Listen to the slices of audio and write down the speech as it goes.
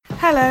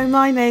Hello,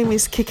 my name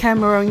is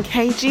Kikemba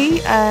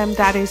Nkeji,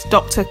 that is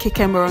Dr.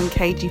 Kikemba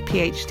Nkeji,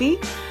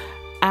 PhD,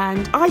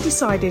 and I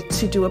decided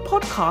to do a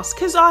podcast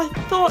because I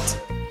thought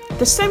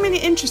there's so many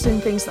interesting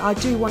things that I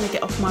do want to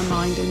get off my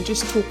mind and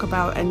just talk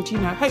about, and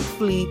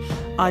hopefully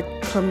I'd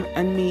come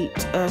and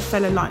meet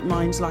fellow like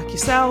minds like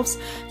yourselves.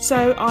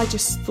 So I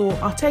just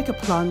thought I'll take a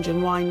plunge,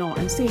 and why not,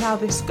 and see how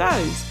this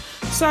goes.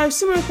 So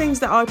some of the things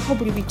that I'd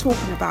probably be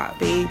talking about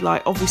be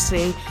like,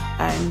 obviously,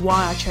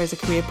 why I chose the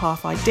career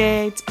path I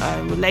did,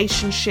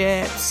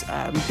 relationships,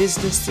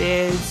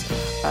 businesses,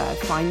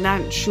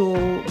 financial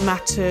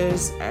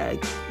matters,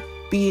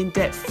 being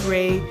debt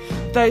free,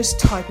 those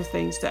type of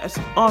things that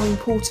are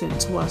important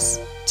to us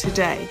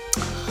today.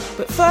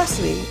 But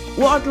firstly,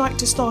 what I'd like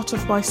to start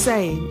off by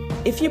saying,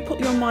 if you put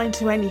your mind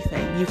to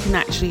anything, you can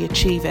actually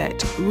achieve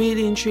it.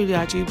 Really and truly,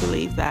 I do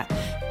believe that.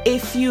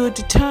 If you're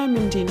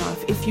determined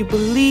enough, if you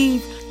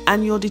believe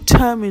and you're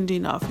determined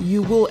enough,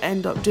 you will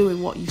end up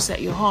doing what you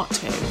set your heart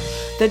to.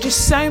 There are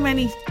just so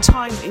many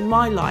times in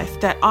my life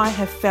that I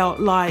have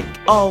felt like,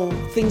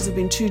 things have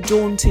been too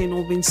daunting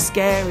or been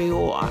scary,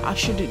 or I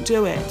shouldn't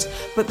do it.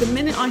 But the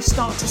minute I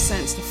start to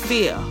sense the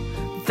fear,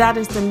 that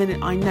is the minute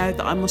I know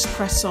that I must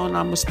press on,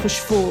 I must push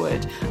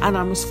forward, and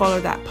I must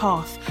follow that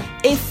path,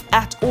 if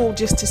at all,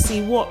 just to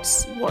see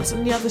what's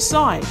on the other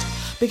side.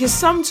 Because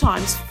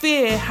sometimes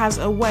fear has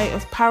a way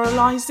of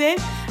paralyzing,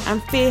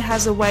 and fear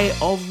has a way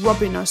of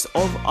robbing us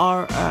of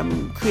our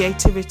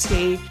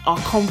creativity, our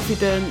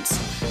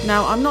confidence.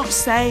 Now, I'm not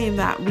saying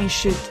that we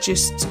should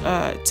just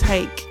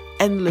take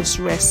endless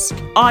risk.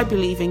 I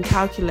believe in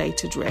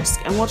calculated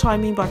risk, and what I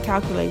mean by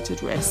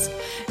calculated risk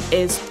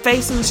is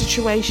facing the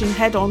situation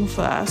head on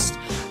first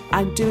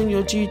and doing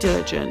your due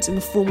diligence in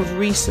the form of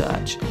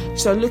research.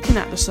 So looking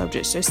at the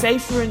subject. So say,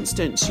 for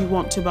instance, you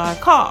want to buy a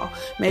car.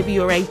 Maybe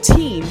you're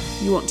 18,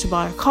 you want to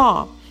buy a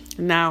car.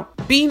 Now,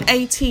 being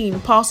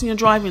 18, passing your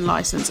driving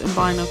license and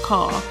buying a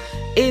car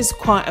is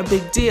quite a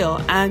big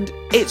deal, and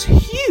it's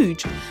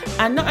huge.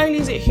 And not only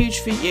is it huge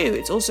for you,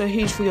 it's also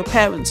huge for your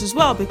parents as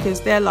well,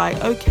 because they're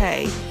like,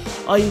 okay,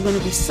 are you going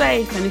to be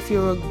safe? And if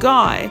you're a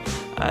guy,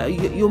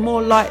 you're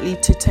more likely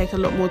to take a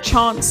lot more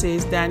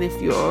chances than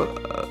if you're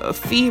a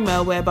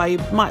female, whereby you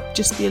might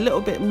just be a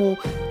little bit more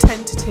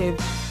tentative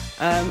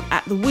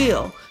at the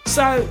wheel.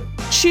 So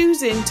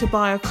choosing to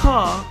buy a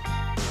car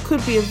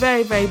could be a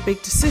very, very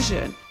big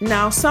decision.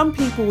 Now, some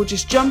people will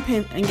just jump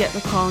in and get the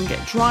car and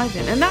get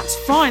driving, and that's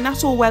fine,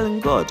 that's all well and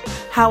good.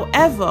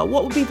 However,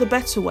 what would be the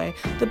better way?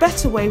 The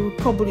better way would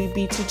probably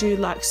be to do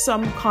like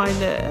some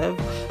kind of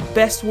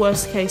best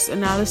worst case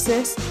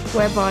analysis,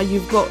 whereby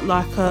you've got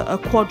like a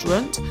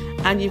quadrant,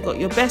 and you've got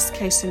your best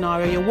case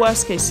scenario, your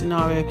worst case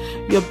scenario,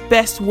 your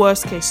best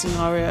worst case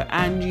scenario,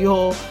 and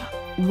your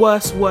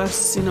worst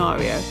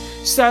scenario.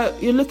 So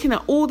you're looking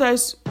at all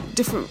those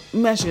different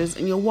measures,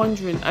 and you're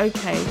wondering,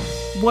 okay,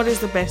 what is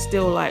the best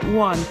deal? Like,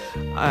 one,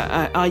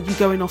 are you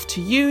going off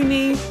to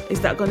uni?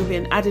 Is that going to be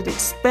an added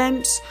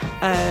expense?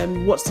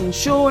 What's the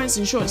insurance?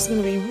 Insurance is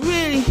going to be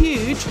really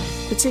huge,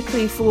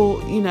 particularly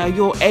for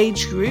your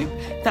age group.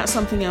 That's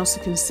something else to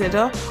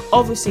consider.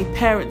 Obviously,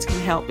 parents can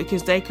help,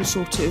 because they could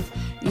sort of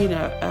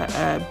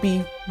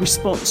be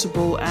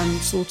responsible and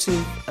sort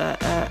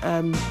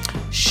of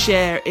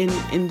share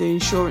in the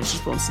insurance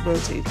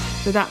responsibilities.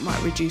 So that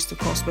might reduce the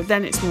cost, but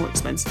then it's more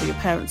expensive for your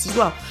parents as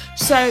well.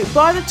 So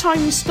by the time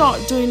you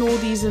start doing all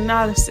these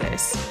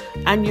analysis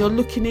and you're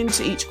looking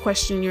into each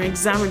question, you're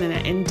examining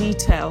it in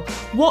detail,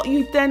 what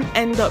you then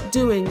end up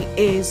doing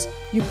is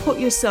you put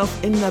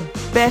yourself in the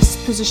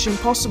best position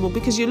possible,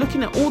 because you're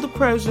looking at all the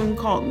pros and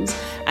cons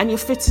and you're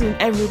fitting in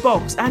every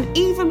box. And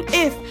even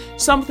if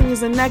something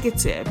is a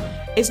negative,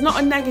 it's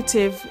not a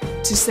negative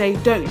to say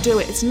don't do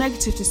it. It's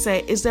negative to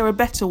say, is there a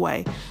better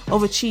way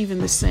of achieving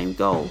the same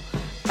goal?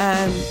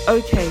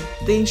 Okay,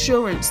 the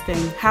insurance thing,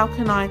 how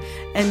can I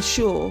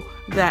ensure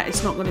that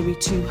it's not going to be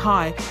too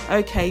high?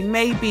 Okay,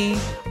 maybe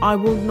I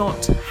will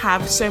not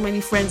have so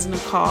many friends in the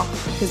car,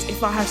 because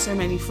if I have so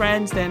many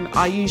friends, then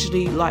I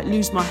usually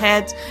lose my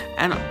head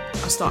and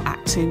I start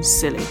acting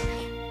silly.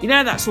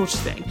 That sort of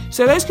thing.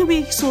 So those could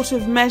be sort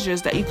of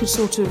measures that you could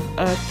sort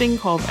of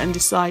think of and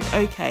decide,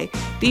 okay,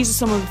 these are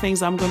some of the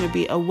things I'm going to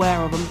be aware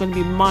of. I'm going to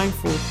be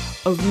mindful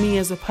of me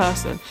as a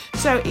person.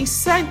 So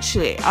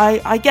essentially,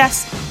 I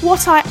guess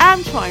what I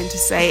am trying to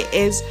say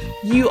is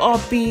you are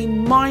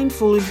being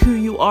mindful of who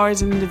you are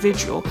as an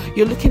individual.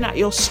 You're looking at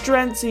your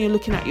strengths and you're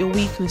looking at your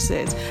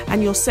weaknesses,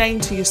 and you're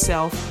saying to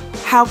yourself,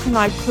 how can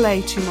I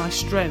play to my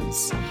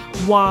strengths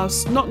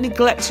whilst not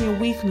neglecting your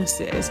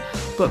weaknesses,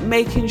 but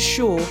making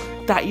sure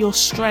that your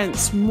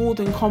strengths more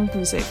than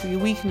compensate for your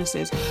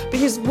weaknesses?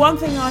 Because one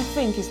thing I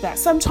think is that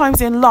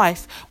sometimes in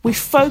life we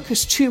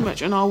focus too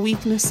much on our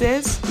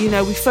weaknesses.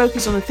 We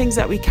focus on the things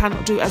that we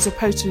cannot do as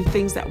opposed to the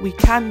things that we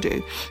can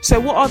do. So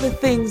what are the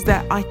things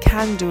that I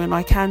can do and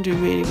I can do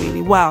really,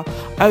 really well?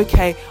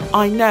 Okay,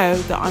 I know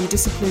that I'm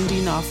disciplined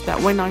enough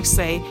that when I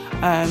say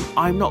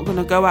I'm not going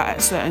to go out at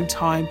a certain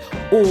time,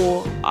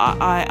 or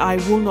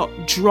I will not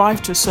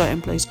drive to a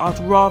certain place, I'd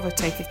rather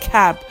take a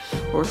cab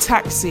or a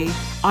taxi,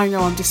 I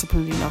know I'm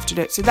disciplined enough to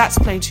do it. So that's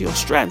playing to your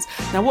strengths.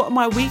 Now, what are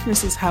my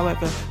weaknesses,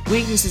 however?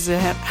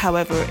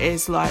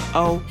 Is like,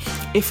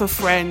 if a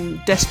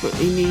friend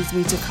desperately needs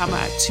me to come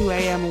at 2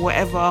 a.m. or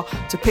whatever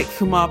to pick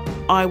him up,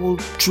 I will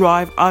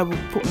drive. I will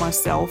put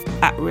myself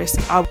at risk.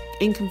 I'll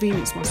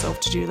inconvenience myself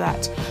to do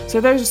that.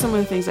 So those are some of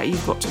the things that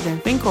you've got to then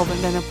think of and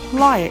then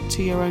apply it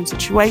to your own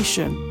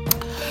situation.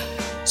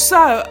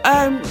 So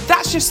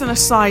that's just an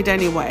aside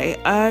anyway.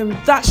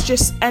 That's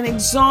just an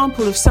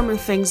example of some of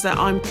the things that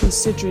I'm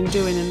considering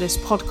doing in this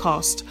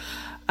podcast.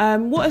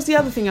 What is the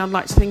other thing I'd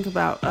like to think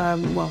about?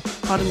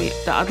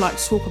 That I'd like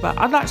to talk about.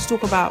 I'd like to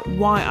talk about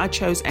why I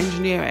chose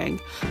engineering,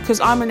 because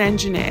I'm an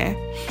engineer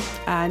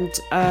and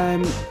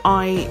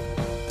I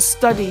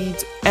studied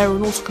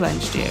aeronautical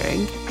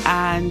engineering,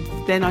 and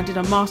then I did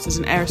a master's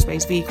in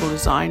aerospace vehicle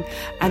design,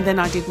 and then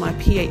I did my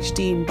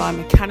PhD in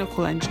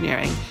biomechanical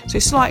engineering. So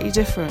it's slightly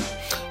different.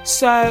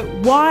 So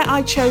why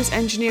I chose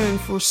engineering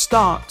for a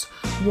start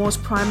was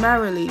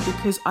primarily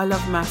because I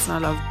love maths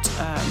and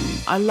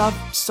I love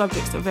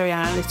subjects that are very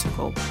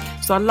analytical.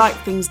 So I like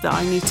things that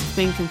I need to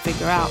think and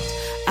figure out.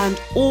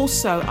 And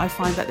also I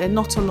find that there are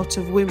not a lot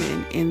of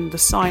women in the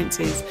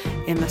sciences,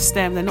 in the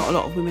STEM, there are not a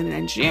lot of women in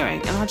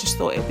engineering. And I just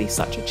thought it would be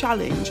such a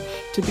challenge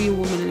to be a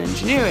woman in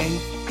engineering.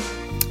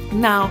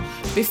 Now,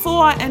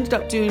 before I ended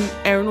up doing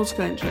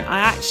aeronautical engineering, I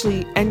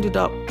actually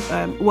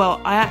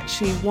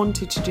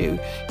wanted to do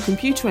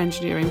computer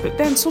engineering, but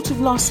then sort of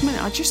last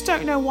minute, I just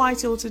don't know why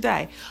till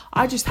today,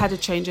 I just had a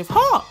change of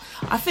heart.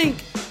 I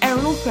think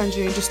aeronautical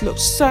engineering just looked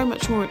so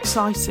much more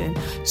exciting.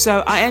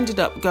 So I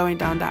ended up going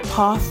down that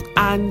path,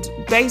 and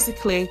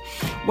basically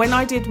when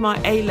I did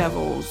my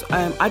A-levels,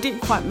 I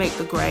didn't quite make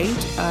the grade,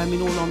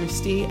 in all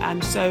honesty,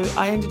 and so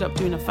I ended up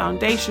doing a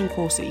foundation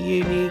course at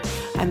uni,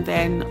 and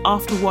then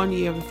after 1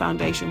 year of the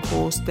foundation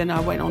course, then I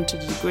went on to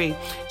the degree.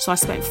 So I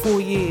spent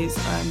 4 years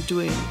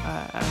doing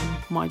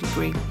my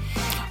degree.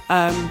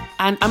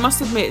 And I must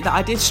admit that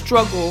I did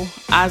struggle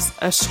as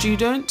a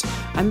student,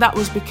 and that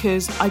was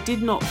because I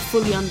did not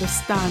fully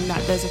understand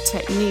that there's a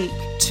technique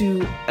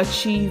to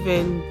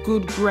achieving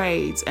good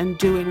grades and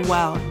doing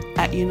well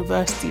at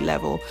university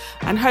level.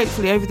 And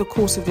hopefully over the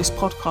course of this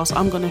podcast,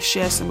 I'm going to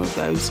share some of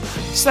those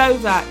so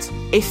that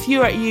if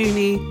you're at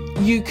uni,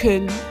 you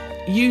can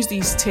use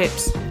these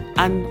tips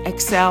and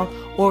excel,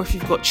 or if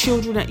you've got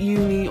children at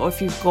uni, or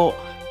if you've got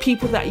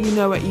people that you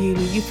know at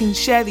uni, you can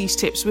share these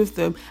tips with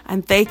them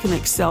and they can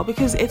excel,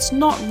 because it's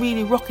not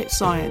really rocket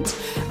science.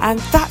 And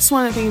that's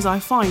one of the things I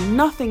find.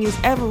 Nothing is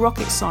ever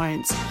rocket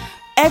science.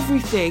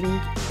 Everything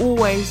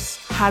always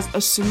has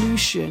a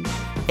solution.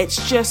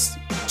 It's just,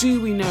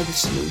 do we know the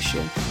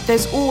solution?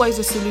 There's always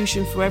a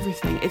solution for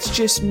everything. It's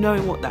just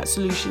knowing what that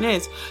solution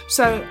is.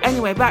 So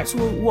anyway, back to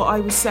what I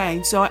was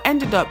saying. So I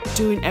ended up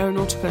doing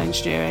aeronautical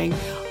engineering.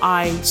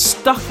 I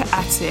stuck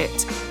at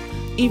it.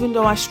 Even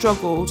though I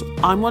struggled,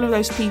 I'm one of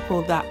those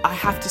people that I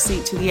have to see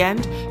it to the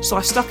end. So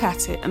I stuck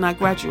at it and I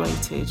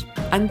graduated.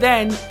 And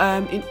then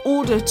in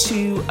order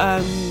to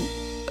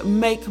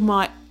make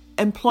my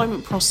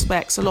employment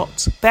prospects a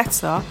lot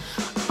better,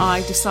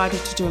 I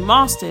decided to do a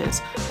master's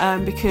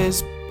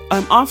because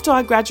after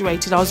I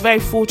graduated, I was very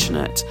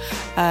fortunate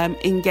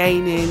in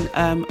gaining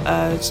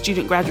a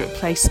student graduate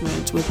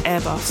placement with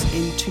Airbus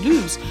in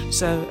Toulouse.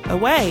 So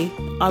away,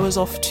 I was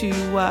off to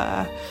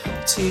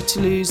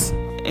Toulouse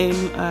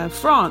in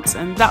France,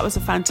 and that was a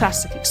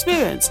fantastic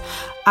experience.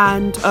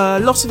 And a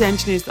lot of the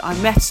engineers that I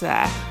met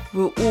there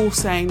were all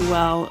saying,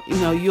 well,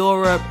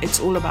 Europe, it's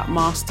all about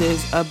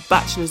masters. A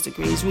bachelor's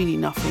degree is really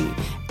nothing.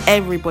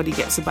 Everybody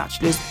gets a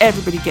bachelor's,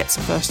 everybody gets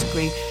a first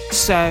degree.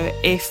 So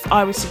if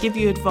I was to give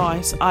you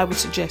advice, I would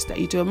suggest that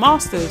you do a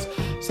master's.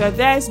 So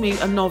there's me,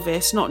 a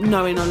novice, not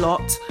knowing a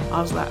lot.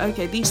 I was like,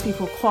 okay, these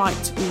people are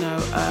quite,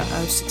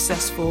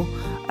 successful.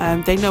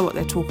 They know what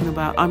they're talking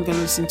about. I'm going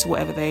to listen to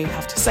whatever they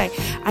have to say.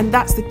 And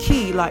that's the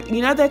key.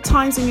 There are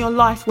times in your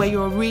life where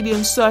you're really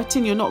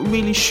uncertain, you're not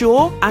really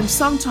sure. And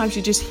sometimes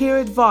you just hear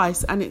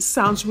advice and it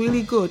sounds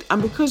really good.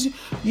 And because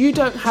you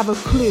don't have a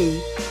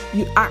clue,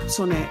 you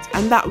act on it.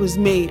 And that was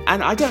me.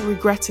 And I don't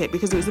regret it,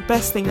 because it was the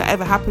best thing that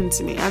ever happened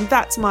to me. And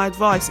that's my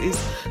advice, is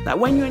that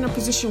when you're in a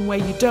position where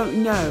you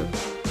don't know,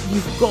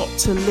 you've got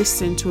to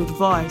listen to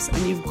advice, and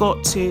you've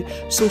got to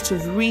sort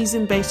of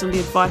reason based on the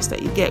advice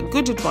that you get.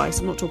 Good advice,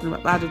 I'm not talking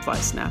about bad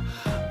advice now.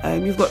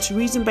 You've got to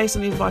reason based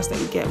on the advice that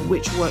you get,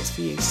 which works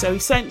for you. So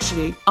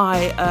essentially,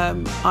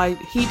 I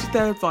heeded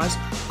their advice,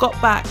 got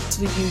back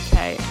to the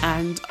UK,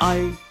 and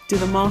I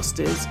did a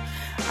master's.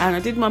 And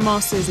I did my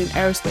master's in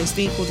aerospace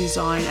vehicle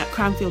design at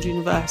Cranfield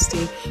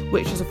University,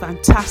 which was a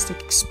fantastic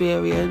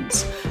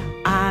experience.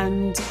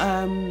 And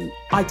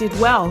I did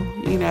well,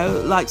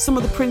 some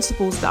of the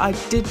principles that I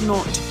did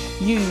not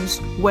use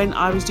when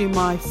I was doing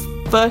my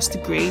first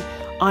degree,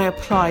 I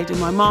applied in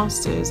my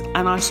master's,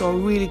 and I saw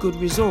really good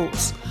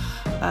results.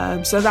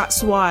 So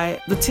that's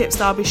why the tips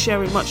that I'll be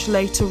sharing much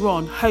later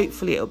on,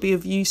 hopefully it'll be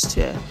of use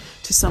to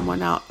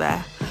someone out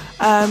there.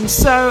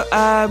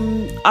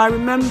 I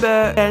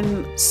remember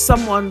when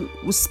someone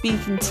was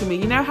speaking to me,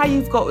 you know how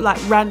you've got like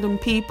random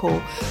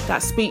people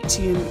that speak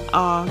to you and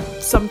are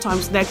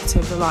sometimes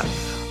negative. They're like,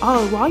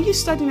 oh, why are you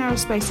studying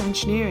aerospace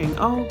engineering?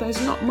 Oh,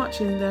 there's not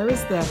much in there,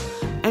 is there?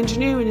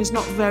 Engineering is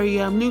not very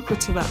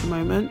lucrative at the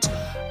moment.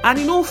 And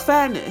in all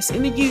fairness,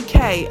 in the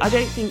UK, I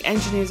don't think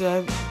engineers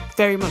are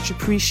very much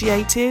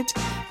appreciated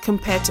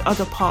compared to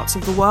other parts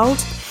of the world.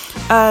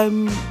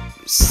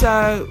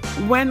 So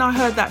when I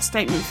heard that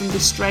statement from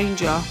this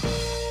stranger,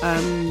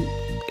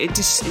 it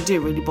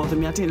didn't really bother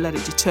me. I didn't let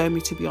it deter me,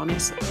 to be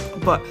honest.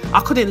 But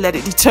I couldn't let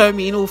it deter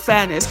me, in all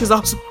fairness, because I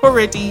was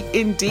already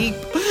in deep.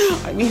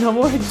 I mean, I'm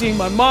already doing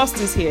my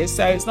master's here,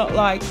 so it's not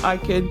like I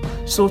can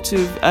sort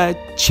of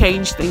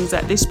change things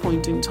at this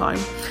point in time.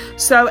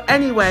 So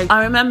anyway,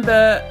 I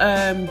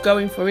remember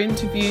going for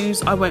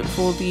interviews. I went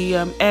for the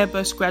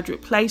Airbus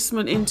graduate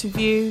placement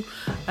interview.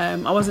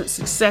 I wasn't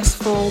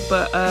successful,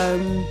 but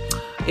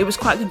it was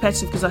quite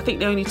competitive because I think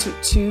they only took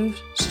 2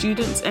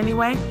 students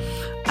anyway.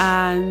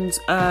 And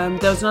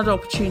there was another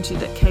opportunity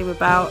that came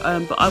about,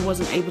 but I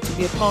wasn't able to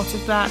be a part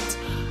of that.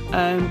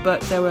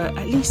 But there were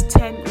at least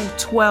 10 or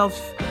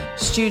 12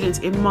 students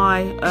in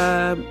my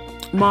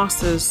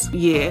master's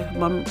year,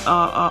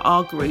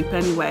 our group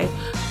anyway,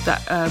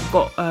 that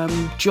got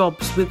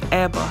jobs with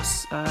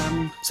Airbus.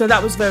 So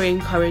that was very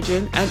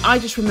encouraging. And I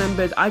just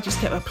remembered, I just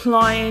kept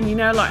applying, you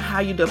know, like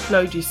how you'd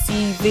upload your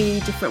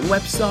CV, different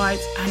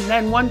websites. And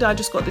then one day I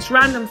just got this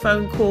random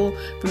phone call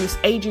from this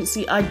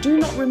agency. I do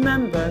not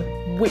remember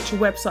which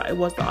website it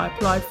was that I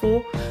applied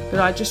for, but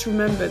I just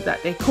remembered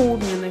that they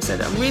called me and they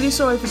said, I'm really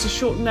sorry if it's a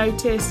short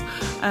notice,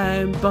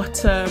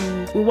 but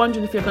we're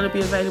wondering if you're going to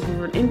be available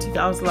for an interview.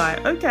 I was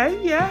like,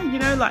 okay, yeah, you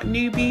know, like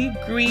newbie,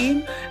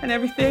 green and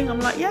everything. I'm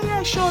like,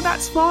 yeah, sure,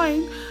 that's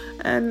fine,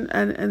 and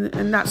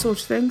that sort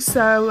of thing.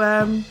 So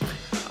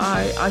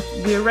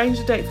we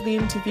arranged a date for the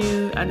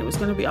interview, and it was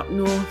going to be up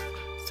north.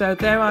 So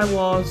there I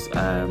was,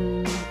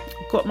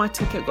 got my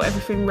ticket, got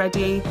everything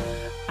ready,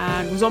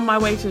 and was on my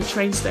way to the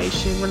train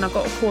station when I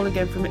got a call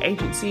again from the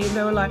agency, and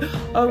they were like,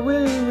 oh,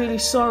 really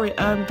sorry,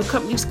 the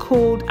company's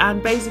called,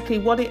 and basically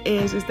what it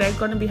is they're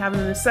going to be having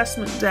an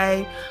assessment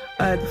day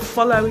the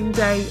following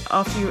day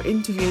after your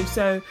interview,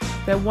 so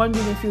they're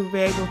wondering if you'll be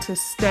able to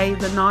stay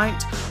the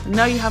night.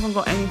 No, you haven't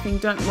got anything,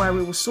 don't worry,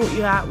 we'll sort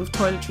you out with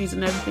toiletries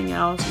and everything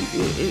else.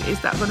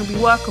 Is that going to be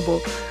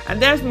workable?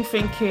 And there's me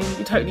thinking,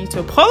 you don't need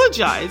to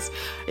apologise,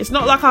 it's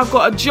not like I've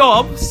got a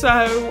job,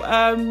 so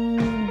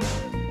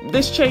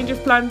this change of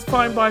plan's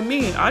fine by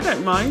me, I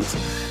don't mind.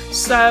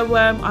 So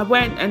I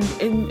went, and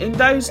in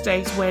those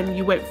days when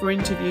you went for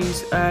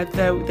interviews,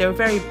 they were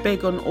very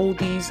big on all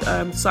these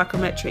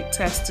psychometric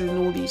tests and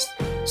all these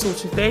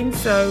sorts of things.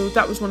 So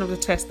that was one of the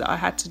tests that I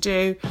had to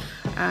do.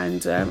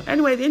 And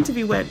anyway, the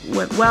interview went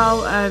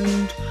well,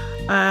 and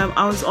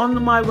I was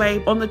on my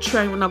way on the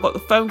train when I got the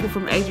phone call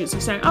from the agency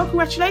saying, oh,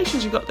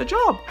 congratulations, you got the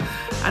job.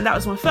 And that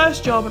was my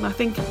first job, and I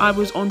think I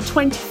was on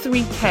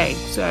 23k.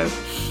 So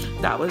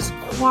that was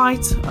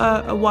quite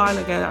a while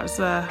ago. That was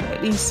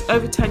at least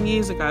over 10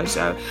 years ago.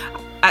 So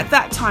at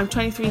that time,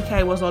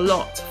 23k was a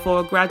lot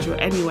for a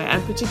graduate anyway,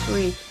 and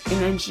particularly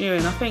in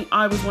engineering. I think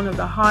I was one of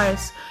the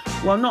highest,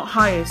 well, not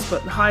highest,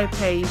 but the higher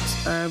paid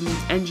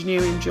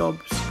engineering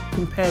jobs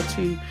compared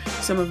to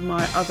some of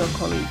my other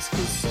colleagues,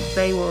 because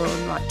they were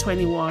on like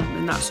 21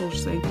 and that sort of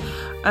thing.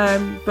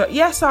 But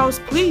yes, I was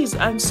pleased.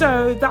 And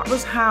so that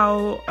was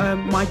how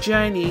my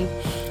journey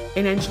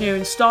in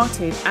engineering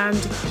started. And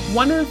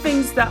one of the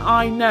things that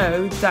I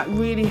know that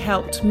really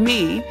helped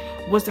me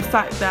was the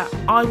fact that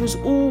I was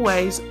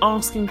always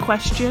asking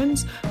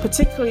questions,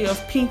 particularly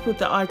of people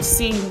that I'd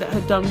seen that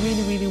had done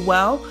really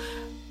well.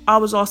 I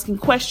was asking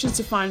questions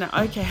to find out,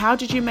 okay, how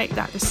did you make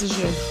that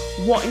decision?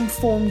 What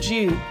informed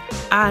you?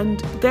 And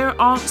their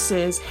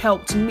answers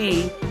helped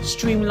me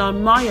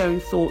streamline my own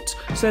thoughts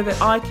so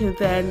that I could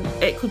then,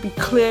 it could be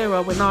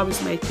clearer when I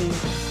was making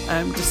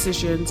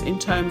decisions in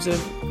terms of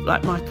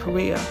like my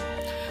career.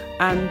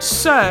 And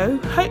so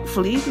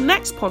hopefully the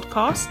next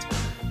podcast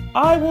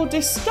I will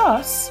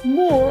discuss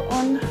more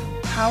on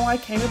how I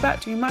came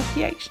about doing my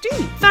PhD.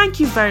 Thank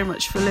you very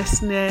much for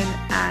listening,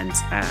 and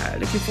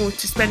looking forward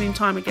to spending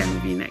time again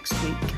with you next week.